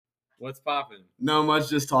What's poppin'? No much,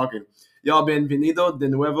 just talking. Y'all, bienvenido de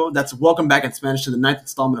nuevo. That's welcome back in Spanish to the 9th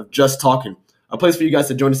installment of Just Talking, a place for you guys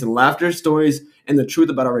to join us in laughter, stories, and the truth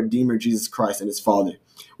about our Redeemer, Jesus Christ, and His Father.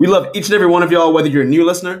 We love each and every one of y'all, whether you're a new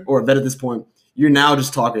listener or a vet at this point. You're now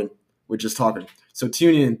just talking. We're just talking. So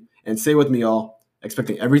tune in and say with me, y'all,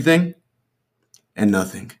 expecting everything and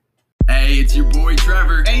nothing. Hey, it's your boy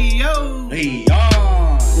Trevor. Hey, yo. Hey,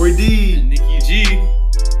 y'all. Corey D. And Nikki G.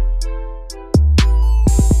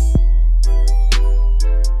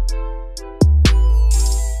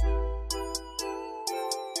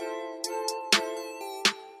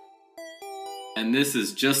 And this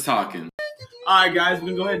is Just Talking. All right, guys,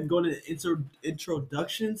 we're going to go ahead and go to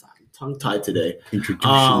introductions. I'm tongue-tied today.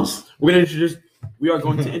 Introductions. We are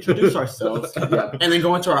going to introduce ourselves and then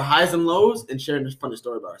go into our highs and lows and share a funny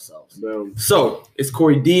story about ourselves. Boom. So, it's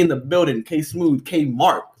Corey D in the building, K Smooth, K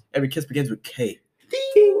Mark. Every kiss begins with K.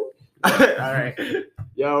 All right.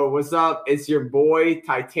 Yo, what's up? It's your boy,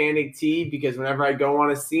 Titanic T, because whenever I go on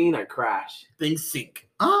a scene, I crash. Things sink.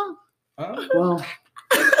 Well,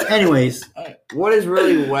 anyways. What is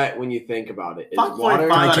really wet when you think about it? Is water?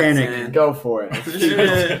 5.5 out of Titanic. 10. Go for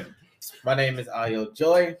it. My name is Ayo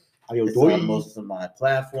Joy. It's on most of my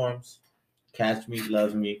platforms. Catch me,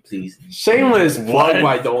 love me, please. Shameless plug,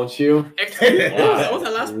 why don't you? What's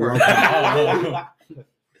that last part?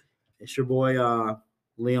 It's your boy,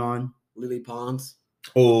 Leon. Lily Pons.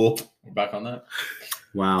 Oh, We're back on that.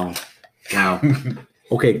 Wow.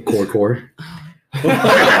 Okay, core. what was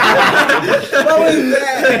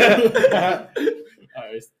that? All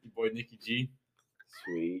right, it's your boy Nikki G.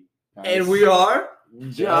 Sweet. And we are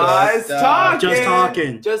Just talking. Just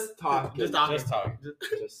talking. Just talking. Just talking. Just Talking.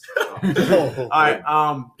 Just talking. All right,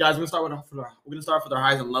 guys, we're gonna start with our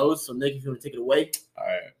highs and lows. So, Nick, if you want to take it away. All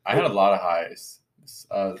right. I had a lot of highs.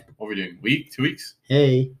 What are we doing? Week? 2 weeks?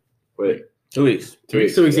 Hey. Wait. 2 weeks. 2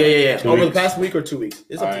 weeks. 2 weeks, yeah. 2 Over weeks. the past week or 2 weeks.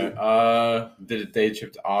 It's All up to you. right. Did a day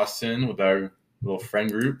trip to Austin with our little friend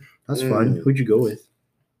group. That's fun. Who'd you go with?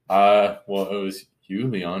 Well, it was you,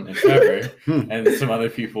 Leon, and Trevor, Hmm. and some other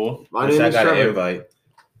people. My Wish name I is got an Trevor. invite.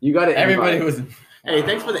 You got it. Everybody was. Hey,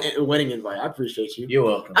 thanks for the wedding invite. I appreciate you. You're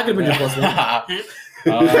welcome. I could have been your plus one.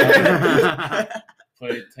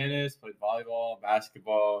 Played tennis, played volleyball,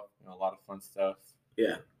 basketball, a lot of fun stuff.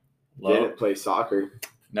 Yeah. Didn't play soccer.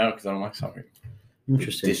 No, because I don't like soccer.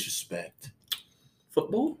 Interesting. Disrespect.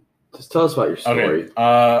 Football? Just tell us about your story. Okay.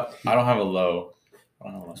 I don't have a low.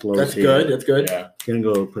 Slow That's here. good. That's good. Yeah. Gonna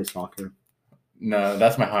go play soccer. No,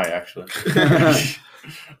 that's my high actually.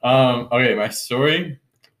 Okay, my story.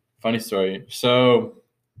 Funny story. So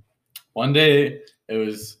one day it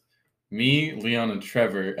was me, Leon, and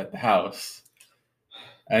Trevor at the house.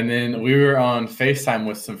 And then we were on FaceTime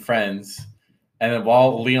with some friends. And then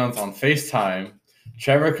while Leon's on FaceTime,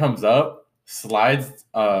 Trevor comes up, slides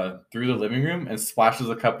through the living room, and splashes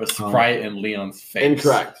a cup of Sprite in Leon's face.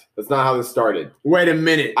 Incorrect. That's not how this started. Wait a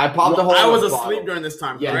minute. I popped a hole I in was the asleep bottle. during this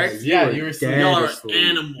time, Yes. correct? Yeah, you were sleeping. dead Y'all are asleep.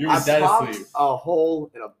 animals. You were I dead popped asleep. a hole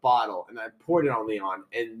in a bottle and I poured it on Leon,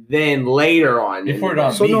 and then later on, You poured it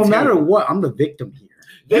on So me no too. matter what, I'm the victim here.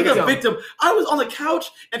 You're the victim. I was on the couch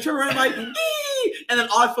and Trevor ran like, "Ee!" And then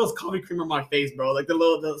all I felt was coffee cream on my face, bro. Like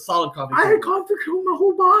the solid coffee I cream. had coffee cream on my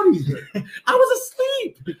whole body. I was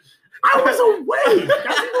asleep. I was awake.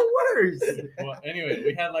 That's even worse. Well, anyway,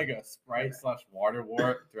 we had like a Sprite/water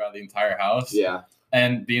war throughout the entire house. Yeah.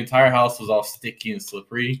 And the entire house was all sticky and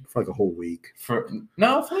slippery For like a whole week. for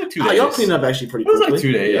like 2 Ah, days. y'all cleaned up actually pretty It was quickly. like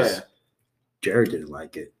 2 days. Yeah. Jared didn't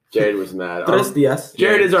like it. Jared was mad. Tres días.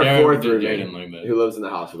 Jared is our fourth Jared roommate didn't like that. who lives in the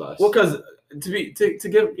house with us. Well, because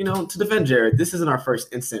to defend Jared, this isn't our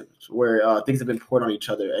first instance where things have been poured on each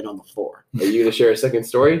other and on the floor. Are you gonna share a second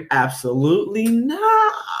story? Absolutely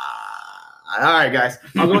not. All right, guys.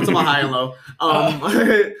 I'll go into my high and low.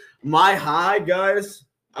 My high, guys.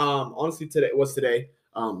 Honestly, today.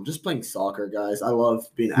 Just playing soccer, guys. I love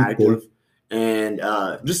being active and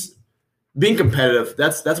just being competitive.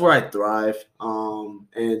 That's where I thrive.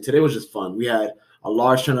 And today was just fun. We had a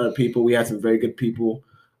large turnout of people. We had some very good people.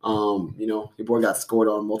 Your boy got scored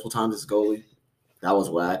on multiple times as goalie. That was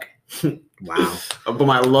whack. Wow. But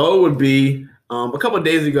my low would be a couple of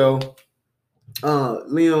days ago.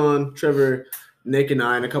 Leon, Trevor, Nick, and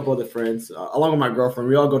I, and a couple other friends, along with my girlfriend,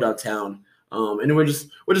 we all go downtown. And we're just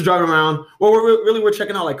driving around. Well, we're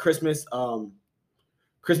checking out like Christmas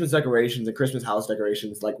decorations and Christmas house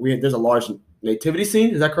decorations. Like there's a large nativity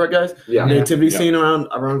scene. Is that correct, guys? Yeah. Nativity scene around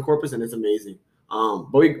Corpus, and it's amazing.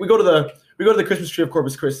 But we go to the Christmas tree of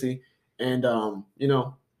Corpus Christi, and for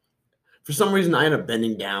some reason I end up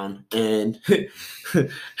bending down, and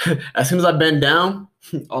as soon as I bend down,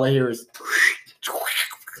 all I hear is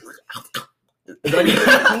Is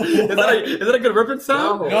that a good ripping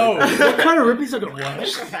sound? No. What kind of rippies are going?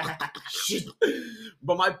 Shit.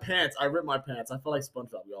 But my pants, I ripped my pants. I felt like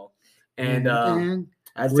SpongeBob, y'all. And And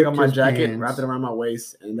I had to take off my ripped his jacket, pants. wrap it around my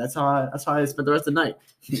waist, and that's how I spent the rest of the night.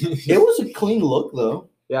 It was a clean look though.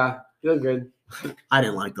 Yeah, you look good. I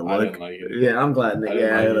didn't like the I look. didn't like it. Yeah, I'm glad. Nick. I didn't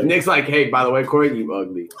Yeah, like it. like- Nick's like, hey, by the way, Corey, you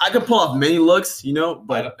ugly. I could pull off many looks, you know,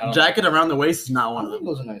 but I don't- jacket around the waist is not I one of think them.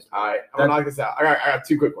 it was a nice. All right, I'm gonna knock this out. I got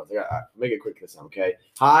two quick ones. I got make it quick this time, okay?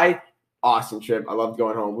 Hi, awesome trip. I loved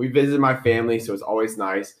going home. We visited my family, so it's always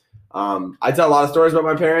nice. I tell a lot of stories about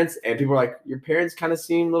my parents, and people are like, "Your parents kind of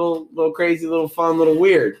seem little crazy, little fun, little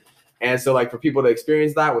weird." And so, like, for people to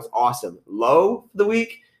experience that was awesome. Low for the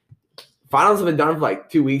week. Finals have been done for like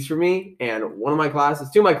 2 weeks for me, and two of my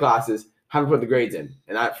classes haven't put the grades in,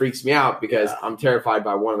 and that freaks me out because I'm terrified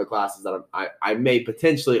by one of the classes that I may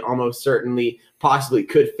potentially, almost certainly, possibly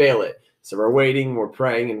could fail it. So we're waiting, we're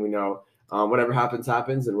praying, and we know whatever happens,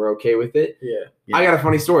 and we're okay with it. Yeah. I got a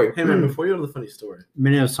funny story. Hey man, before you go to the funny story.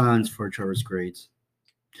 Minute of silence for Trevor's grades.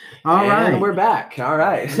 All and right. we're back. All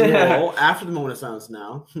right. Well, after the moment of silence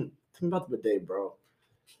now, tell me about the bidet, bro.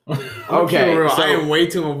 Okay, For real, so- I am way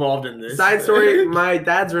too involved in this. Side story: my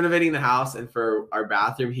dad's renovating the house, and for our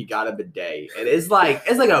bathroom, he got a bidet. And it's like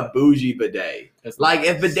a bougie bidet. It's Like nice.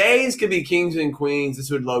 if bidets could be kings and queens, this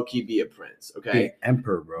would low key be a prince. Okay. The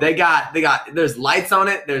emperor, bro. They got there's lights on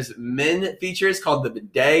it. There's men features called the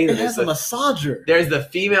bidet. it has a massager. There's the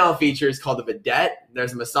female features called the bidet.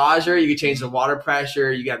 There's a massager. You can change the water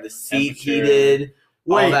pressure. You got the seat Temperature. heated.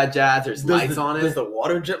 All Wait, that jazz. There's lights on Does it. the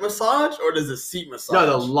water jet massage or does the seat massage?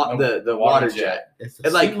 No, the water jet. It's it a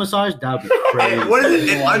like- seat massage. That would be crazy. What is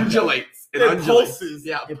it? It undulates. It undulates. pulses.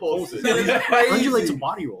 Yeah, it pulses. It's crazy. Undulates a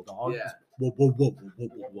body roll, dog. Yeah. Whoa, whoa, whoa, whoa,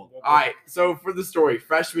 whoa, whoa. All right. So for the story,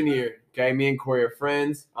 freshman year, okay, me and Corey are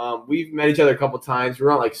friends. We've met each other a couple times. We're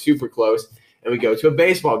not like super close, and we go to a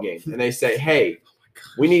baseball game, and they say, "Hey,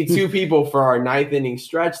 we need 2 people for our 9th inning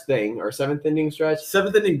stretch thing or 7th inning stretch,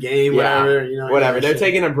 7th inning game, Yeah, whatever. You know, whatever." They're shit.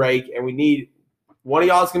 taking a break, and we need one of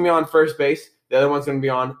y'all's gonna be on first base, the other one's gonna be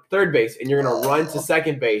on third base, and you're gonna run to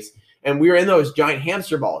second base. And we were in those giant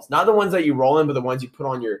hamster balls, not the ones that you roll in, but the ones you put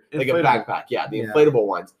on your like a Inflatable. backpack. Yeah, the Yeah. inflatable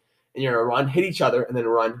ones. And you're gonna run, hit each other, and then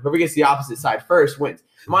run. Whoever gets the opposite side first wins.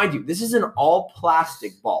 Mind you, this is an all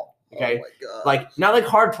plastic ball. Okay, Oh my God. like not like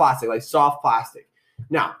hard plastic, like soft plastic.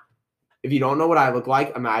 Now, if you don't know what I look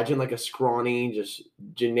like, imagine like a scrawny, just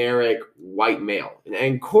generic white male.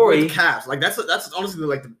 And Corey, With calves. Like that's honestly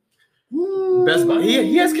like the best.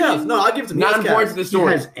 He has calves. No, I'll give it to him. He not has important to calves. the He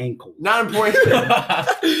story. has ankles. Not important.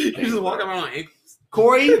 He's just walking around on ankles.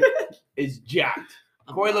 Corey is jacked.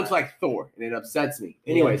 Corey looks like Thor, and it upsets me.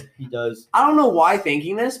 Anyways, he does. I don't know why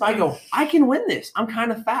thinking this, but I go, I can win this. I'm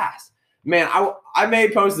kind of fast. Man, I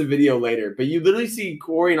may post a video later, but you literally see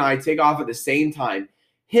Corey and I take off at the same time.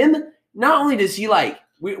 Him, not only does he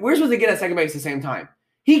we're supposed to get at second base at the same time.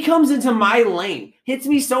 He comes into my lane, hits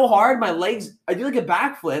me so hard, my legs, I do like a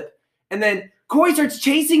backflip, and then Corey starts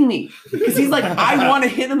chasing me because he's like, I want to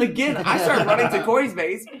hit him again. I start running to Corey's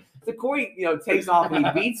base. So Corey, takes off and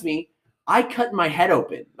he beats me. I cut my head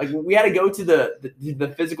open. Like we had to go to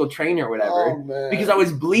the physical trainer or whatever because I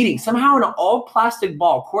was bleeding. Somehow in an all plastic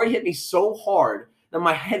ball, Corey hit me so hard that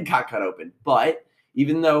my head got cut open. But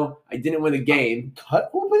even though I didn't win the game, Cut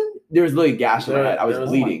open? there was literally a gash in my head. I was There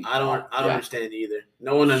bleeding. I don't Yeah. understand either.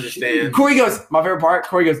 No one understands. Corey goes, my favorite part,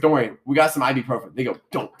 Corey goes, don't worry, we got some ibuprofen. They go,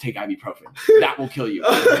 don't take ibuprofen. That will kill you.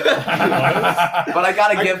 But I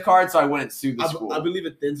got a gift card, so I wouldn't sue the school. I believe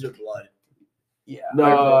it thins your blood. Yeah.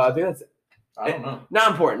 No, I think that's I don't know.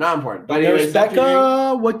 not important. But Nurse anyways,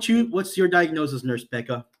 Becca, what's your diagnosis, Nurse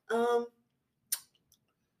Becca?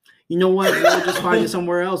 You know what? We'll just find you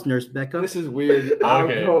somewhere else, Nurse Becca. this is weird.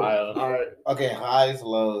 Okay, All I'll- right. Okay, highs,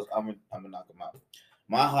 lows. I'm gonna knock them out.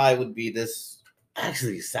 My high would be this.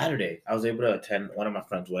 Actually, Saturday, I was able to attend one of my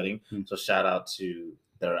friends' wedding. So shout out to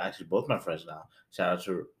they're actually both my friends now. Shout out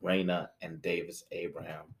to Raina and Davis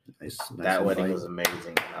Abraham. Nice That wedding invite. was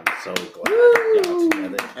amazing. And I'm so glad y'all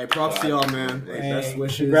together. Hey, props to y'all, man. Hey, best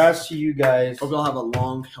wishes. Congrats to you guys. Hope y'all have a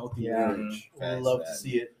long, healthy Yeah. marriage. I love to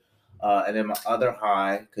see it. And then my other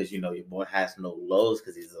high, because your boy has no lows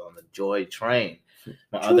because he's on the joy train.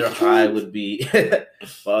 My other high would be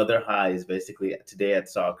my other high is basically today at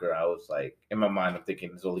soccer. I was like in my mind, I'm thinking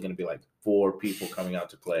there's only gonna be like 4 people coming out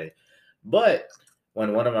to play. But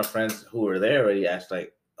when one of my friends who were there already asked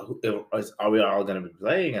like, are we all gonna be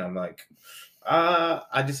playing? And I'm like,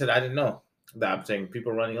 I just said I didn't know. That I'm saying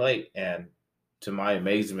people running late, and to my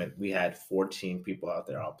amazement, we had 14 people out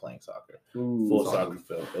there all playing soccer. Full soccer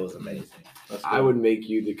field. It was amazing. I would make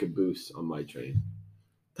you the caboose on my train.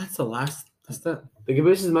 That's the last That's that. The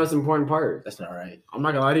caboose is the most important part. That's not right. I'm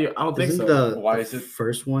not gonna lie to you. I don't think Isn't so. the Why the is it-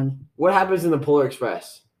 first one? What happens in the Polar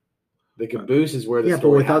Express? The caboose is where the Yeah, but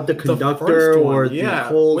story without the happens. The conductor first one, or yeah. the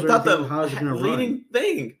holes, Without or anything, the how is it gonna leading run?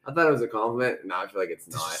 thing. I thought it was a compliment. Now I feel like it's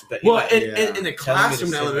not. Well, in Yeah. the Telling me to classroom in sit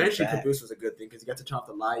in the elementary, back. caboose was a good thing because you got to turn off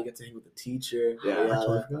the light, you get to hang with the teacher. Yeah. I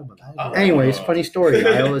totally forgot about that. Oh. Anyways, funny story.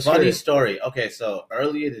 I always hear Funny it. story. Okay, so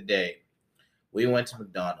earlier today, we went to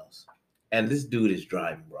McDonald's, and this dude is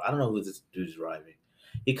driving, bro. I don't know who this dude is driving.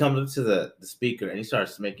 He comes up to the speaker and he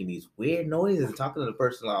starts making these weird noises and talking to the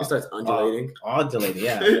person. It starts undulating. Undulating,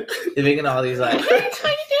 yeah. They're making all these like, what you doing?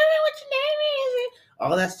 What's your name?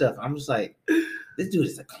 All that stuff. I'm just like, this dude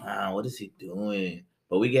is a clown. What is he doing?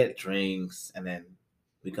 But we get drinks and then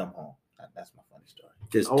we come home. That's my funny story.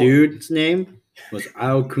 This Oh. dude's name was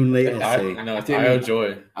Ao Kunle Ese. No, it's Io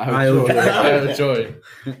Joy. Io Joy. Io Joy.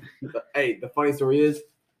 Hey, the funny story is,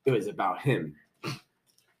 it was about him.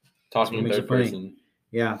 Talking in Makes third it funny. person.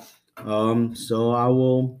 Yeah. So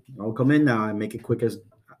I'll come in now and make it quick as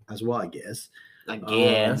well, I guess. I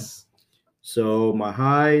guess. So my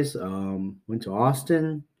highs, went to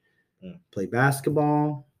Austin, played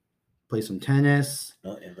basketball, played some tennis,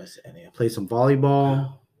 No invest in any of played some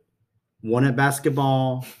volleyball, won at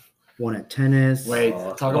basketball, won at tennis. Wait,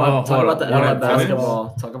 Oh, talk hold about on. the One L at at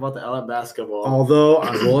basketball. Talk about the L at basketball. Although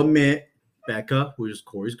I will admit, Becca, who is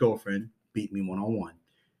Corey's girlfriend, beat me 1-on-1.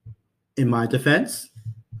 In my defense,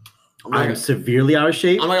 I'm not I'm gonna- severely out of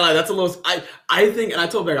shape. I'm not gonna lie, that's a little. I think, and I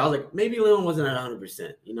told Barry, I was like, maybe Leon wasn't at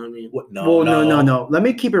 100%. You know what I mean? What? Well, no. Let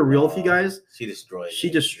me keep it real with you guys. She destroyed. She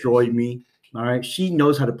me. destroyed me. All right. She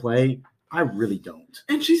knows how to play. I really don't.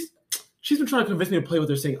 And she's been trying to convince me to play with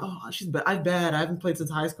her, saying, "Oh, she's bad. I'm bad. I haven't played since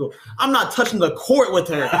high school. I'm not touching the court with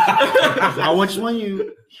her." I just want you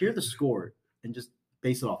to hear the score and just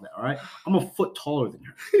base it off that. All right. I'm a foot taller than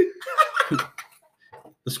her.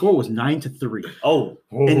 The score was 9-3 Oh,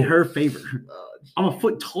 in her favor. I'm a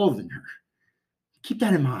foot taller than her. Keep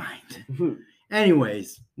that in mind.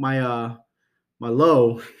 Anyways, my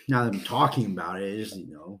low, now that I'm talking about it, is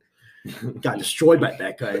got destroyed by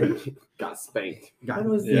Becca. Got spanked. Got, When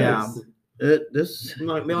was yeah. this? This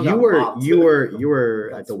Leon you got were mopped. you were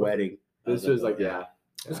at That's the what- wedding. This was like, yeah.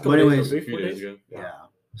 But anyways, A few days ago. Yeah.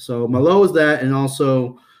 So my low is that, and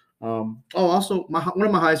also, also one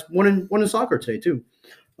of my highs, one in soccer today too.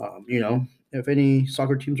 If any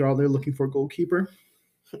soccer teams are out there looking for a goalkeeper,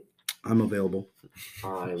 I'm available.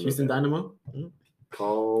 Houston Dynamo.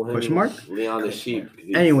 Call him Question mark? Leon the Sheep.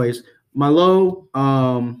 Anyways, my low,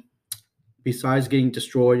 besides getting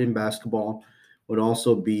destroyed in basketball, would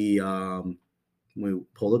also be when we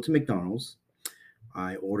pulled up to McDonald's.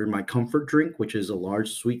 I ordered my comfort drink, which is a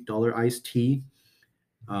large sweet dollar iced tea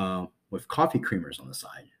with coffee creamers on the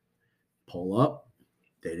side. Pull up,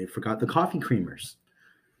 they forgot the coffee creamers,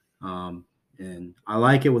 and I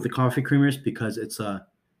like it with the coffee creamers because it's a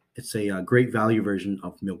great value version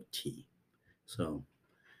of milk tea. So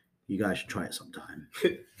you guys should try it sometime.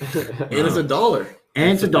 And it's $1.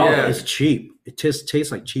 And it's $1. Yeah. It's cheap. It just tastes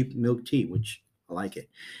like cheap milk tea, which I like it.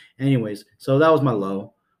 Anyways, so that was my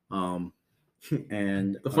low.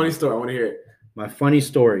 And The funny story. I want to hear it. my funny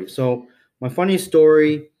story. So my funny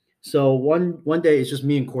story. So one day it's just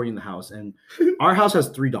me and Corey in the house, and our house has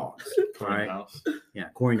 3 dogs. All right. House. Yeah,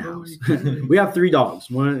 Corey in the house. We have 3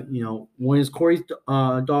 dogs. One is Corey's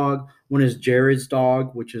dog. One is Jared's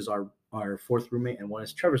dog, which is our 4th roommate, and one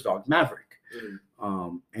is Trevor's dog, Maverick.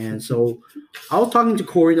 And so I was talking to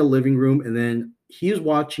Corey in the living room, and then he was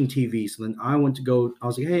watching TV. So then I went to go. I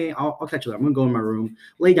was like, hey, I'll catch you later. I'm gonna go in my room,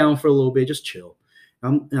 lay down for a little bit, just chill.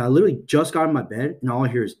 And I literally just got in my bed, and all I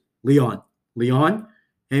hear is Leon,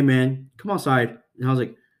 hey man, come outside. And I was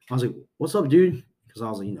like, what's up, dude? Because I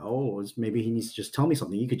was like, maybe he needs to just tell me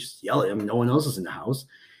something. You could just yell at him. No one else is in the house.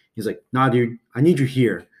 He's like, nah, dude, I need you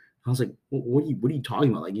here. I was like, what are you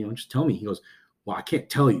talking about? Like, just tell me. He goes, well, I can't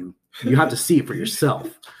tell you. You have to see it for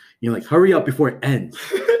yourself. Like, hurry up before it ends.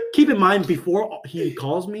 Keep in mind, before he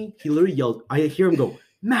calls me, he literally yelled. I hear him go,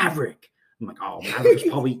 Maverick. I'm like, oh, Maverick's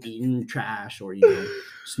probably eating trash or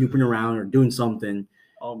snooping around or doing something.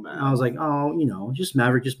 Oh man. And I was like, oh, just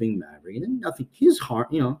Maverick, just being Maverick, and then nothing. He's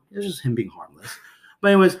it's just him being harmless.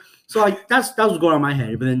 But anyways, so that was going on in my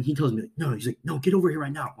head. But then he tells me, no, he's like, no, get over here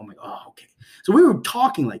right now. I'm like, oh, okay. So we were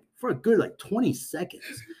talking for a good 20 seconds.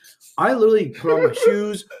 I literally put on my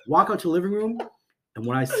shoes, walk out to the living room, and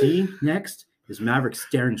what I see next is Maverick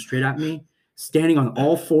staring straight at me, standing on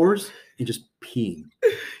all fours and just peeing.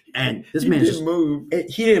 And this man just move.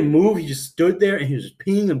 he didn't move. He just stood there and he was just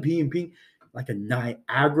peeing and peeing and peeing like a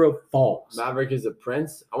Niagara Falls. Maverick is a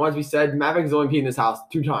prince. I want to be said, Maverick has only peed in this house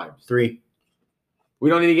 2 times. 3. We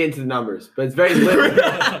don't need to get into the numbers, but it's very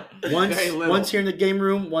limited. Very little. Once here in the game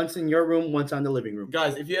room, once in your room, once on the living room.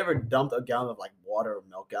 Guys, if you ever dumped a gallon of like water or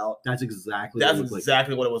milk out, That's exactly that's what it was like.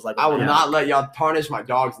 exactly what it was like. I will Yeah. not let y'all tarnish my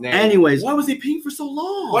dog's name. Anyways, Why was he peeing for so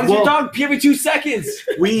long? Why does your dog pee every 2 seconds?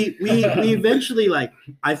 we eventually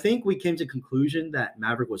I think we came to conclusion that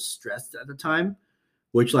Maverick was stressed at the time,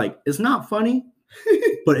 which it's not funny,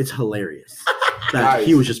 but it's hilarious that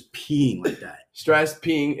he was just peeing like that. Stress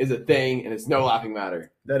peeing is a thing, and it's no laughing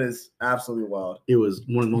matter. That is absolutely wild. It was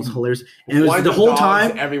one of the most hilarious, and it was Why the do whole dogs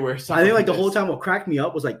time. everywhere. I think the whole time what cracked me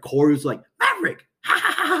up was Corey was like, Maverick,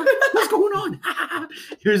 what's going on?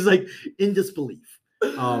 He was in disbelief.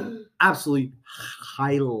 Absolutely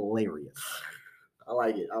hilarious. I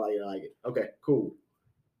like it. Okay, cool.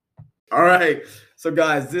 All right. So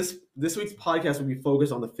guys, this week's podcast will be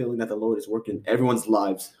focused on the feeling that the Lord is working in everyone's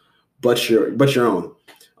lives, but your own.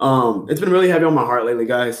 It's been really heavy on my heart lately,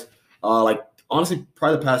 guys. Honestly,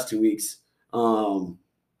 probably the past 2 weeks. Because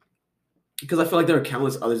I feel like there are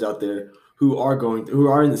countless others out there who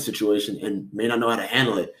are in this situation and may not know how to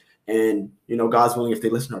handle it. And God's willing, if they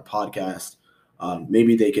listen to our podcast,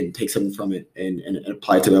 maybe they can take something from it and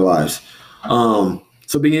apply it to their lives.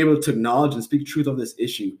 So being able to acknowledge and speak truth of this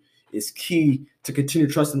issue is key to continue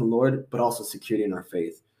trusting the Lord, but also security in our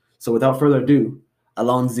faith. So without further ado,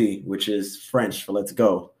 allons-y, which is French for let's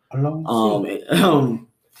go. Let's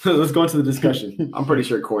go into the discussion. I'm pretty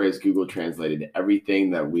sure Corey has Google translated everything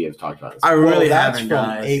that we have talked about. I really that's haven't, from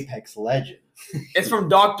guys. Apex Legends. It's from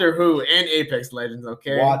Doctor Who and Apex Legends,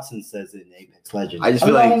 okay? Watson says it in Apex Legends. I just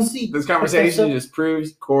feel like Allons-y. this conversation just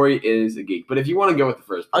proves Corey is a geek. But if you want to go with the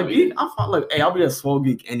first A point, geek? I'm fine. Look, hey, I'll be a swole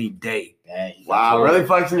geek any day. Dang. wow, really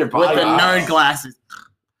flexing your body. With the nerd glasses.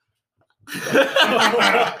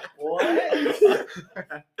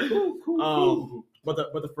 But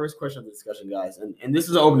the first question of the discussion, guys, and this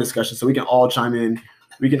is an open discussion, so we can all chime in.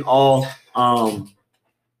 We can all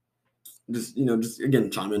just again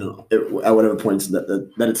chime in at whatever points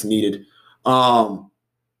that it's needed. The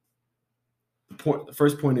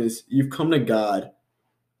first point is you've come to God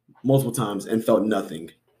multiple times and felt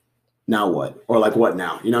nothing. Now what? Or what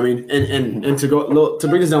now? You know what I mean? And to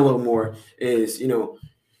break this down a little more is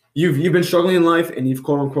You've been struggling in life and you've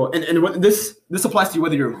quote unquote and what this applies to you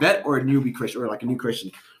whether you're a vet or a newbie Christian or a new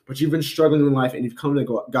Christian, but you've been struggling in life and you've come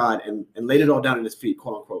to God and laid it all down at his feet,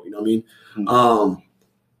 quote unquote, you know what I mean?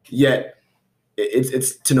 Yet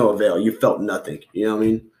it's to no avail. You felt nothing, you know what I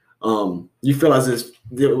mean? You feel as if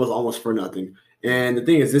it was almost for nothing. And the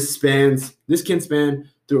thing is this can span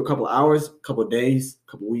through a couple of hours, a couple of days,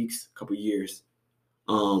 a couple of weeks, a couple of years.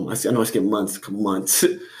 I know I skipped months, a couple months.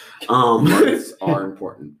 Months are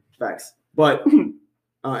important. Facts. But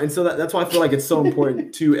and so that's why I feel like it's so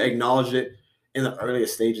important to acknowledge it in the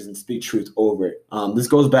earliest stages and speak truth over it. This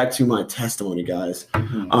goes back to my testimony, guys. I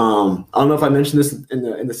don't know if I mentioned this in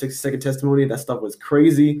the 60-second testimony. That stuff was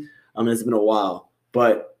crazy. It's been a while,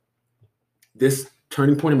 but this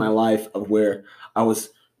turning point in my life of where I was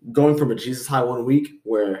going from a Jesus high one week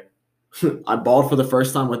where I bawled for the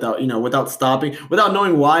first time without stopping, without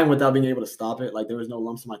knowing why, and without being able to stop it. There was no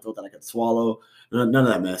lumps in my throat that I could swallow. None of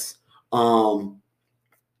that mess.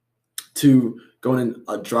 To going in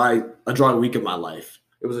a dry week of my life.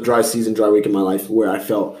 It was a dry week in my life where I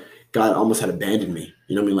felt God almost had abandoned me.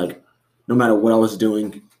 You know what I mean? No matter what I was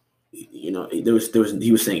doing, he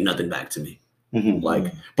was saying nothing back to me. Mm-hmm.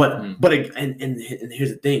 But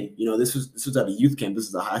here's the thing. This was at a youth camp. This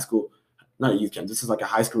is a high school. Not a youth camp. This is like a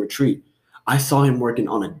high school retreat. I saw him working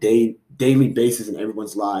on a daily basis in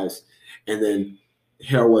everyone's lives. And then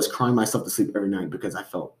here I was crying myself to sleep every night because I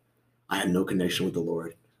felt I had no connection with the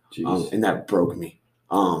Lord. And that broke me.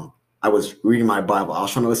 I was reading my Bible. I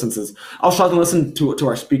was trying to listen to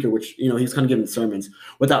our speaker, which, he's kind of giving sermons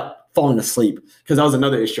without falling asleep. Because that was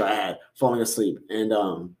another issue I had, falling asleep. And,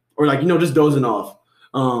 or just dozing off.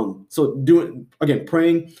 So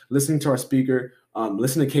praying, listening to our speaker,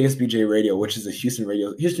 listen to KSBJ Radio, which is a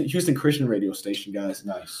Houston Christian radio station, guys.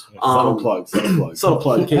 Nice. Subtle plug. Subtle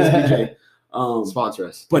plug, KSBJ. Sponsor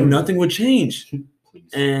us. But nothing would change.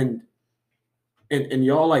 And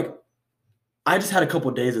y'all, I just had a couple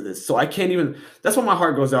of days of this. So I can't even, that's why my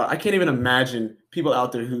heart goes out. I can't even imagine people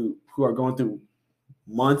out there who are going through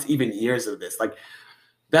months, even years of this.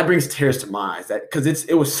 That brings tears to my eyes. Because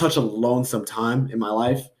it was such a lonesome time in my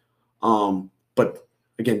life. But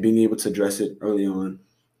again, being able to address it early on,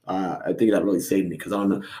 I think that really saved me. Because I don't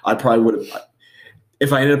know, I probably would have,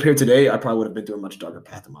 if I ended up here today, I probably would have been through a much darker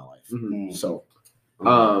path in my life. Mm-hmm. So,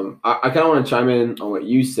 I kind of want to chime in on what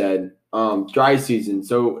you said. Dry season.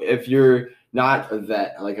 So if you're not a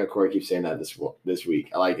vet, I like how Corey keeps saying that this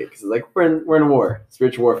week. I like it because we're in a war,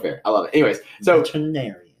 spiritual warfare. I love it. Anyways, so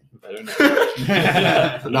veterinarian. Better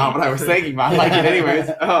know. Not what I was thinking, but I like it anyways.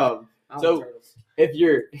 So if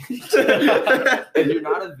you're if you're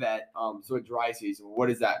not a vet, so a dry season, what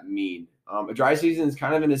does that mean? A dry season is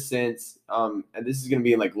kind of in a sense, and this is going to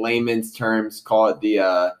be in like layman's terms, call it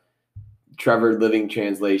the Trevor Living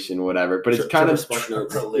translation, whatever. But it's kind Trevor of Spark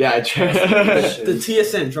Notes. yeah, The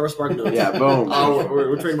TSN, Trevor Spark Notes. yeah, boom.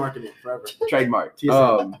 We're trademarking it forever. Trademark.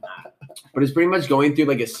 TSN. But it's pretty much going through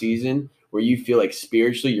like a season where you feel like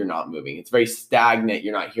spiritually you're not moving. It's very stagnant.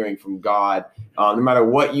 You're not hearing from God. No matter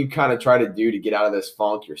what you kind of try to do to get out of this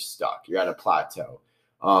funk, you're stuck. You're at a plateau.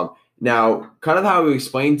 Now, kind of how it was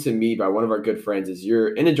explained to me by one of our good friends is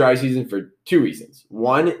you're in a dry season for two reasons.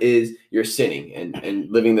 One is you're sinning, and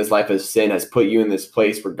living this life as sin has put you in this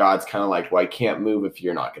place where God's kind of like, well, I can't move if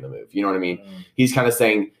you're not going to move. You know what I mean? Mm. He's kind of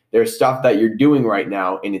saying there's stuff that you're doing right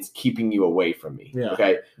now, and it's keeping you away from me. Yeah.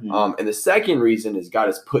 Okay. Mm. And the second reason is God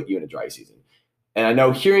has put you in a dry season. And I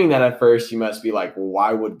know hearing that at first, you must be like, well,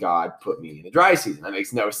 why would God put me in a dry season? That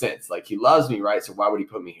makes no sense. Like, he loves me, right? So why would he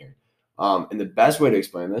put me here? And the best way to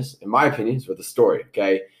explain this, in my opinion, is with a story.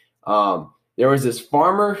 Okay. There was this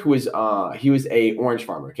farmer who was, he was a orange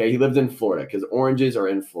farmer. Okay. He lived in Florida because oranges are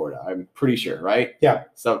in Florida. I'm pretty sure, right? Yeah.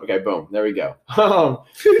 So, okay, boom. There we go.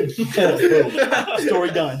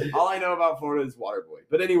 Story done. All I know about Florida is Waterboy.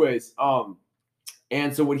 But anyways,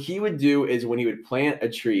 and so what he would do is when he would plant a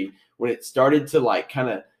tree, when it started to like kind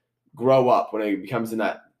of grow up, when it becomes in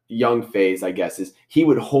that young phase, I guess, is he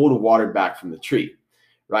would hold water back from the tree.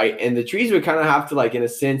 Right. And the trees would kind of have to, like, in a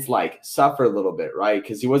sense, like suffer a little bit. Right.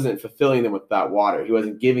 Because he wasn't fulfilling them with that water. He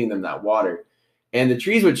wasn't giving them that water. And the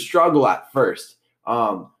trees would struggle at first.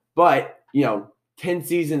 But, 10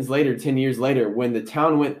 seasons later, 10 years later, when the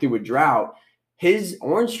town went through a drought, his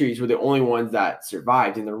orange trees were the only ones that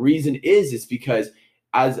survived. And the reason is because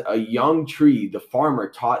as a young tree, the farmer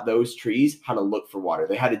taught those trees how to look for water.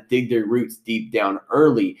 They had to dig their roots deep down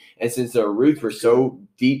early. And since their roots were so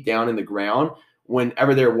deep down in the ground,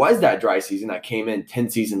 whenever there was that dry season that came in 10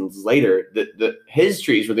 seasons later, his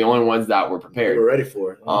trees were the only ones that were prepared. We're ready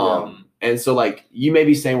for it. And so, like, you may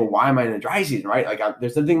be saying, well, why am I in a dry season, right? Like,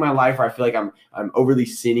 there's something in my life where I feel like I'm overly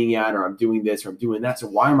sinning at, or I'm doing this, or I'm doing that. So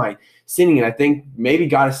why am I sinning? And I think maybe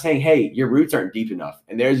God is saying, hey, your roots aren't deep enough,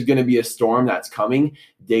 and there's going to be a storm that's coming.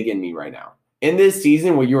 Dig in me right now. In this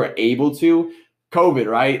season where you are able to, COVID,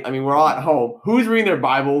 right? I mean, we're all at home. Who's reading their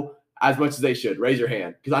Bible as much as they should? Raise your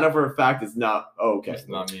hand, because I know for a fact it's not. Oh, okay, it's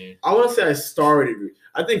not me. I want to say I started.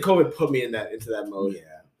 I think COVID put me into that mode. Yeah,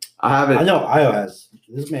 I haven't. I know Io has.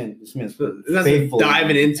 This man's faithful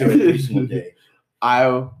diving into it every single day.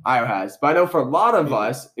 Io has, but I know for a lot of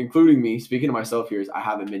us, including me, speaking to myself here, is I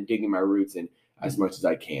haven't been digging my roots in as much as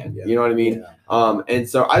I can. Yeah. You know what I mean? Yeah. And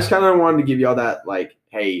so I just kind of wanted to give y'all that, like,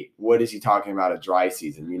 hey, what is he talking about? A dry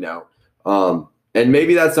season, And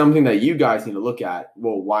maybe that's something that you guys need to look at.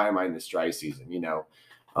 Well, why am I in this dry season?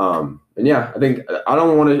 And yeah, I think I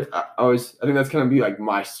don't want to. I think that's gonna be like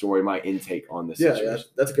my story, my intake on this. Yeah,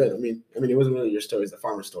 that's good. I mean, it wasn't really your story; it's the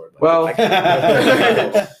farmer's story. But well,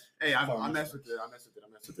 hey, I mess with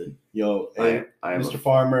it. Yo, hey, Mr.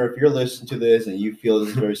 Farmer, if you're listening to this and you feel this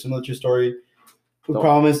is very similar to your story, we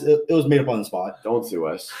promise it was made up on the spot. Don't sue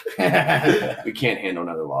us. We can't handle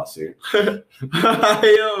another lawsuit.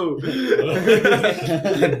 Yo.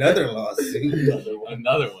 Another lawsuit.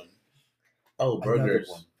 Another one. Oh,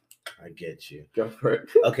 burgers. I get you. Go for it.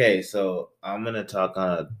 Okay, so I'm going to talk on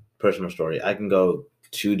a personal story. I can go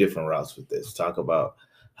two different routes with this. Talk about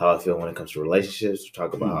how I feel when it comes to relationships.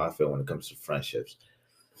 Talk about how I feel when it comes to friendships.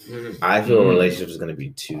 I feel a relationship is going to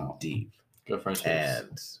be too deep. Go friendships.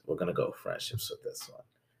 And we're going to go friendships with this one.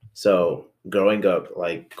 So growing up,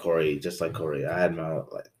 like Corey, I had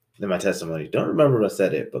in my testimony, don't remember if I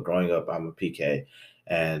said it, but growing up, I'm a PK.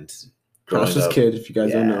 And pastor's kid, if you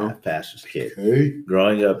guys don't know. Pastor's kid. Okay.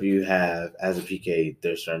 Growing up, you have, as a PK,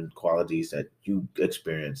 there's certain qualities that you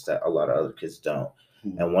experience that a lot of other kids don't.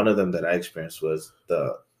 And one of them that I experienced was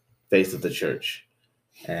the faith of the church.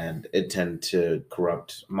 And it tended to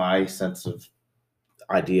corrupt my sense of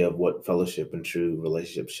idea of what fellowship and true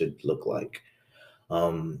relationship should look like.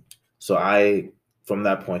 So from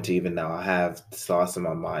that point to even now, I have thoughts in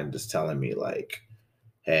my mind just telling me, like,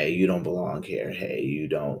 hey, you don't belong here. Hey, you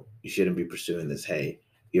shouldn't be pursuing this. Hey,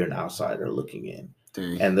 you're an outsider looking in.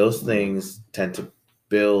 Dang. And those things tend to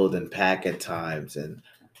build and pack at times. And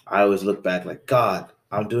I always look back like, God,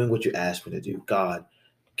 I'm doing what you asked me to do. God,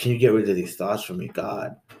 can you get rid of these thoughts from me?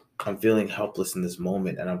 God, I'm feeling helpless in this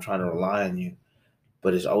moment and I'm trying to rely on you.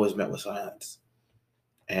 But it's always met with silence.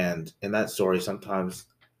 And in that story, sometimes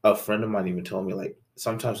a friend of mine even told me, like,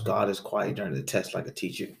 sometimes God is quiet during the test like a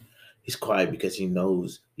teacher. He's quiet because he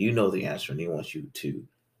knows you know the answer and he wants you to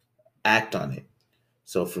act on it.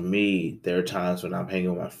 So for me, there are times when I'm hanging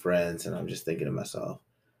with my friends and I'm just thinking to myself,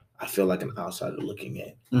 I feel like an outsider looking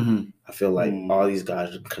in. Mm-hmm. I feel like all these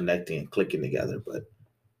guys are connecting and clicking together, but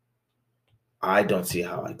I don't see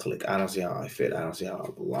how I click. I don't see how I fit. I don't see how I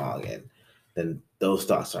belong. And then those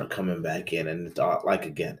thoughts start coming back in. And it's all, like,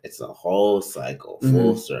 again, it's a whole cycle,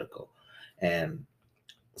 full circle. And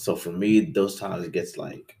so for me, those times it gets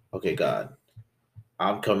like, okay, God,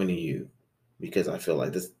 I'm coming to you because I feel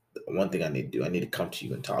like this one thing I need to do. I need to come to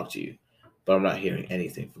you and talk to you, but I'm not hearing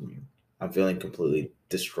anything from you. I'm feeling completely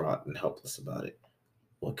distraught and helpless about it.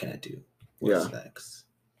 What can I do? What's next?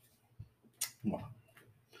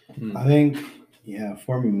 I think,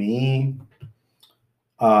 for me,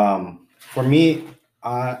 I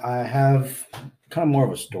have kind of more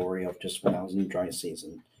of a story of just when I was in dry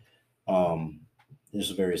season. It's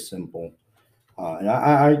very simple. And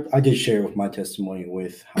I did share with my testimony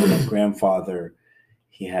with how my grandfather,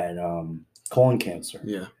 he had colon cancer.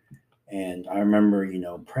 Yeah. And I remember,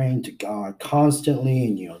 praying to God constantly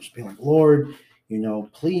and, just being like, Lord,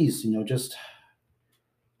 please, just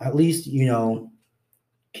at least,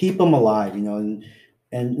 keep him alive, and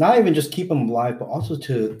not even just keep him alive, but also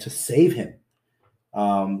to save him.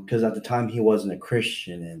 Because at the time he wasn't a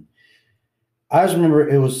Christian. And I just remember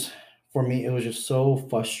for me, it was just so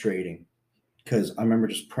frustrating because I remember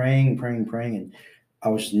just praying, and I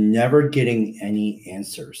was never getting any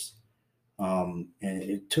answers. And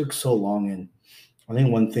it took so long. And I think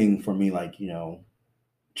one thing for me, like,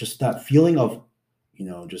 just that feeling of,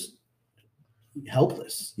 just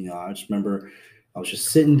helpless. I just remember I was just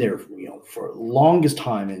sitting there, for the longest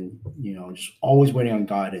time and, just always waiting on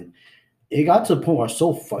God. And it got to the point where I was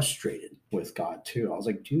so frustrated with God too. I was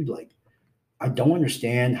like, dude, like, I don't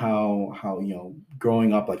understand how,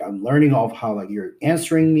 growing up, like I'm learning of how, like, you're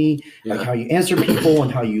answering me, like how you answer people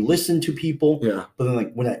and how you listen to people. Yeah. But then,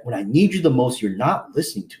 like, when I need you the most, you're not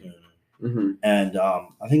listening to me. Mm-hmm. And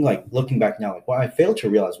I think, like, looking back now, like, what I failed to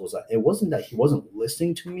realize was that it wasn't that he wasn't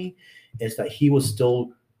listening to me, it's that he was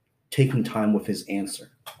still taking time with his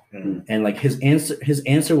answer. And like his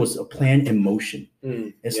answer was a planned emotion.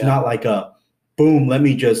 It's not like a boom, let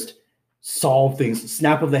me just solve things,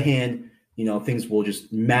 snap of the hand, things will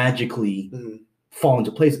just magically fall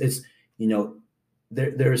into place. It's,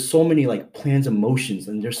 there's so many like plans, emotions,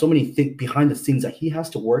 and there's so many behind the scenes that he has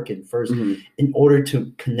to work in first in order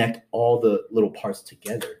to connect all the little parts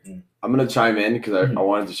together. I'm gonna chime in because I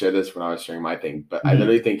wanted to share this when I was sharing my thing, but I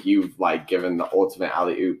literally think you've like given the ultimate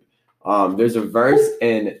alley-oop. There's a verse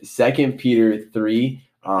in 2 Peter 3,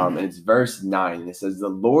 and it's verse 9, and it says, "The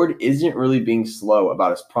Lord isn't really being slow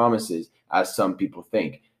about his promises, as some people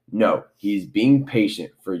think. No, he's being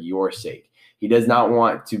patient for your sake. He does not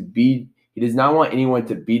want anyone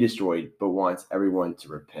to be destroyed, but wants everyone to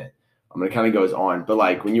repent." I'm gonna kind of goes on, but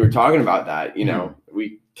like when you were talking about that,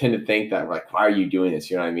 we tend to think that like, why are you doing this?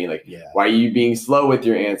 You know what I mean? Like, why are you being slow with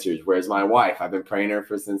your answers? Where's my wife? I've been praying her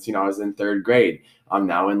since I was in 3rd grade. I'm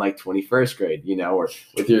now in like 21st grade, or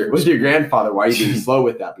with your grandfather, why are you being slow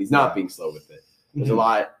with that? But he's not being slow with it. There's a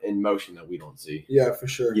lot in motion that we don't see. Yeah, for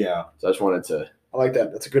sure. Yeah. So I just wanted to. I like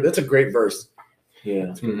that. That's a great verse.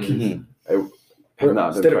 Yeah. I've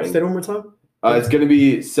not been praying. Say it one more time. It's going to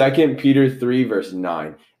be 2 Peter 3, verse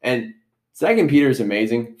 9. And 2 Peter is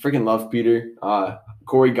amazing. Freaking love Peter.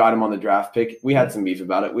 Corey got him on the draft pick. We had some beef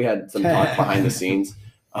about it. We had some talk behind the scenes.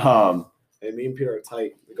 And me and Peter are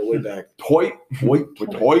tight. We go way back. Toy.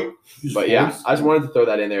 But yeah, I just wanted to throw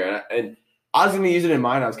that in there. And I was going to use it in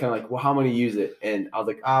mine. I was kind of like, well, how am I going to use it? And I was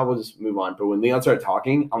like, we'll just move on. But when Leon started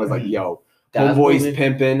talking, I was like, yo, homeboy's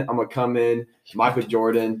pimping. I'm going to come in. Michael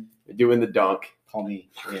Jordan doing the dunk. Call me.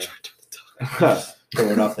 Yeah. Throw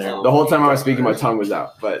it up there. The whole time I was speaking, my tongue was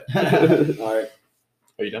out. But all right.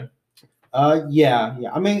 Are you done? Yeah.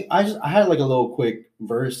 I mean, I had like a little quick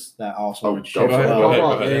verse that I also wanted to share.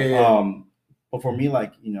 Go ahead. But for me,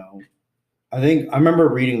 like, I think I remember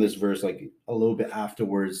reading this verse like a little bit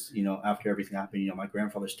afterwards, after everything happened. My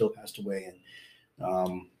grandfather still passed away,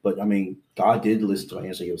 and but I mean, God did listen to my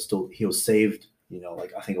answer. He was saved,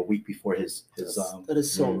 like I think a week before that is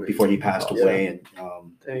so before he passed away,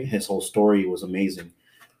 and his whole story was amazing.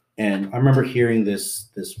 And I remember hearing this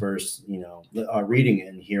verse, reading it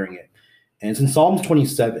and hearing it, and it's in Psalms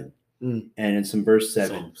 27, and it's in verse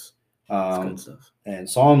 7. Psalms. And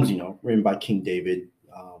Psalms, written by King David,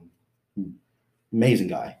 amazing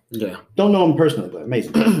guy. Yeah, don't know him personally, but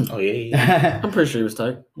amazing. Oh yeah. I'm pretty sure he was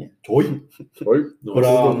tight. Yeah, toy. But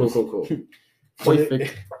cool.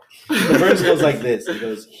 The verse goes like this. It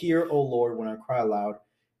goes, "Hear, O Lord, when I cry aloud.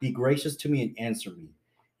 Be gracious to me and answer me.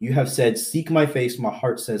 You have said, seek my face. My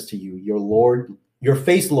heart says to you, your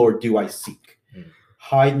face, Lord, do I seek.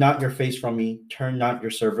 Hide not your face from me. Turn not your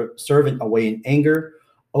servant away in anger.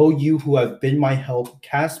 O you who have been my help,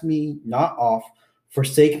 cast me not off.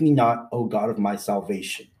 Forsake me not, O God of my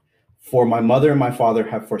salvation. For my mother and my father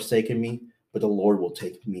have forsaken me, but the Lord will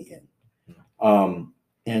take me in.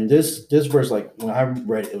 And this verse, like when I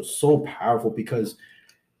read it, it was so powerful because,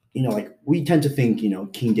 like we tend to think,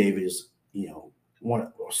 King David is, one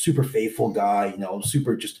a super faithful guy,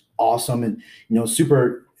 super just awesome, and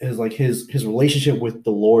super is like his relationship with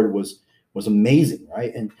the Lord was amazing,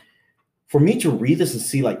 right? And for me to read this and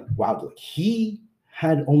see like, wow, like he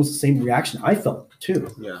had almost the same reaction I felt too.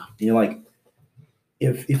 Yeah. Like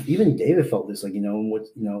if even David felt this, like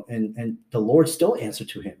and the Lord still answered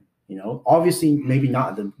to him. Obviously maybe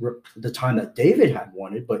not the time that David had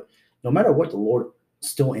wanted, but no matter what, the Lord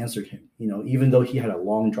still answered him. Even though he had a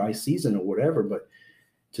long dry season or whatever, but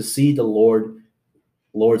to see the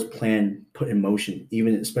Lord's plan put in motion,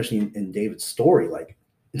 even especially in David's story, like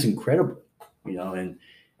it's incredible, and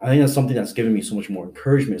I think that's something that's given me so much more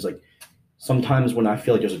encouragement. Is like sometimes when I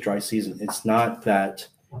feel like there's a dry season, it's not that,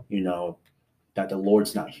 that the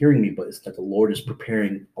Lord's not hearing me, but it's that the Lord is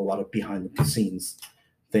preparing a lot of behind the scenes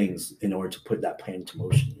things in order to put that plan into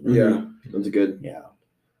motion. Yeah, that's good. Yeah.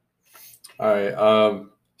 All right.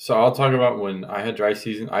 So I'll talk about when I had dry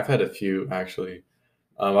season. I've had a few actually.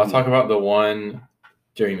 I'll talk about the one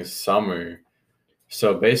during the summer.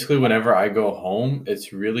 So basically, whenever I go home,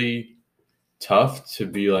 it's really tough to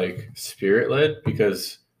be like spirit led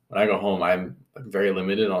because when I go home, I'm very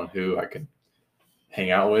limited on who I can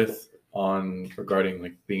hang out with on regarding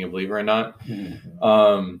like being a believer or not.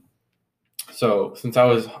 So since I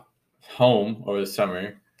was home over the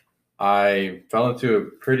summer, I fell into a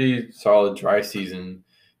pretty solid dry season,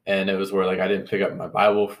 and it was where like I didn't pick up my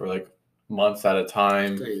Bible for like months at a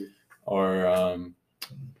time, or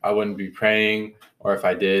I wouldn't be praying, or if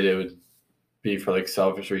I did, it would be for like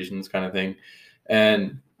selfish reasons kind of thing.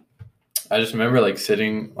 And I just remember like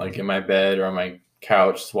sitting like in my bed or on my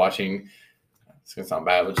couch just watching, it's gonna sound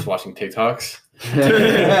bad, but just watching TikToks.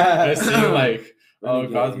 And seeing like, oh,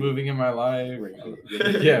 God's moving in my life.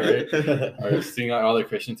 Yeah, right. Or seeing like all the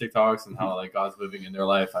Christian TikToks and how like God's moving in their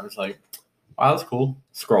life. I'm just like, wow, that's cool.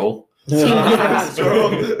 Scroll.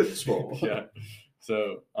 Scroll. Yeah.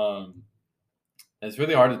 So it's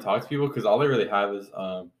really hard to talk to people because all I really have is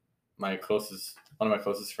one of my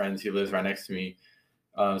closest friends. He lives right next to me.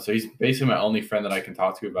 So he's basically my only friend that I can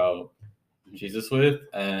talk to about Jesus with,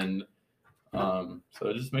 and so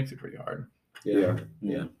it just makes it pretty hard. Yeah.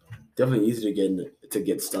 Definitely easy to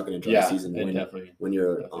get stuck in a dry season when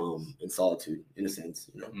you're in solitude, in a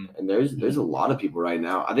sense. And there's a lot of people right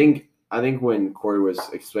now. I think when Corey was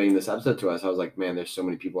explaining this episode to us, I was like, man, there's so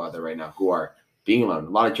many people out there right now who are being alone. A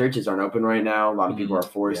lot of churches aren't open right now. A lot of people are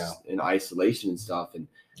forced in isolation and stuff, and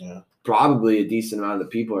probably a decent amount of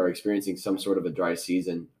the people are experiencing some sort of a dry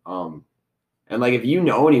season. And like if you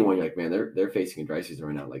know anyone, you're like, man, they're facing a dry season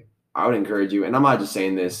right now. Like I would encourage you, and I'm not just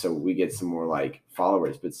saying this so we get some more like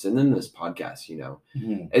followers, but send them this podcast.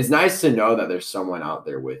 It's nice to know that there's someone out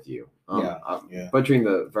there with you. Butchering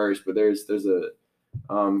the verse, but there's a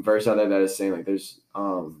verse out there that is saying like there's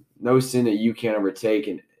no sin that you can't overtake,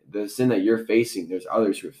 and the sin that you're facing, there's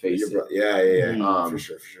others who have faced it. Yeah. For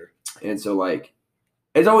sure. And so like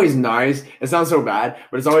it's always nice. It sounds so bad,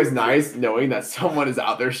 but it's always nice knowing that someone is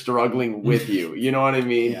out there struggling with you. You know what I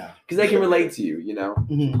mean? Yeah. Because they can relate to you.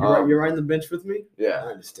 You're riding the bench with me? Yeah. I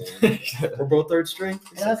understand. We're both third string.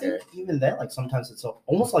 And I think even then, like sometimes it's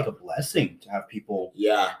almost like a blessing to have people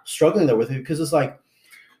struggling there with you, because it's like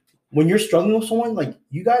when you're struggling with someone, like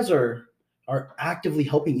you guys are actively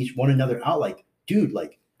helping each one another out. Like, dude,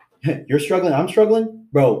 like you're struggling, I'm struggling,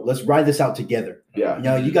 bro. Let's ride this out together.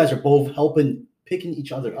 Yeah. You guys are both picking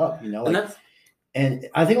each other up. And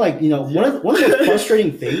I think like one of the most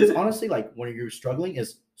frustrating things, honestly, like when you're struggling,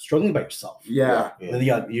 is struggling by yourself. Yeah. You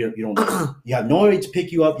don't know, you have nobody to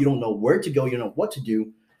pick you up. You don't know where to go. You don't know what to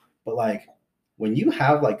do. But like when you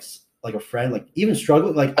have like a friend, like even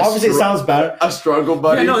struggling, like obviously it sounds bad. A struggle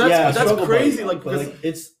buddy. Yeah, no, that's crazy. Buddy. Like, because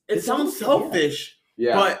like it sounds selfish.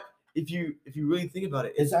 Yeah. But if you really think about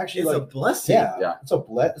it, it's actually a blessing. Yeah. It's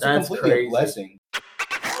That's completely crazy. a blessing.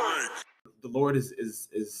 The Lord is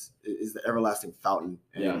the everlasting fountain,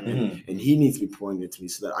 and, Mm-hmm. and He needs to be pouring into me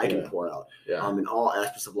so that I can pour out in all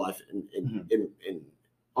aspects of life in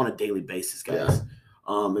on a daily basis, guys.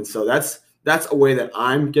 And so that's a way that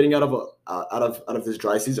I'm getting out of this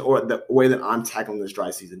dry season, or the way that I'm tackling this dry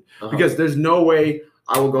season, because there's no way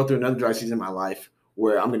I will go through another dry season in my life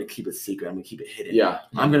where I'm going to keep it secret. I'm going to keep it hidden. Yeah.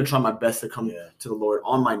 I'm going to try my best to come to the Lord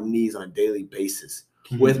on my knees on a daily basis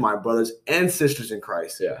with my brothers and sisters in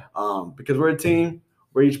Christ. Yeah. Because we're a team.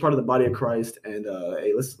 We're each part of the body of Christ, and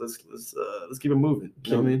hey, let's keep it moving.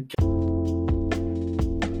 You know what I mean?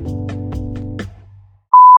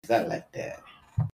 Is that like that?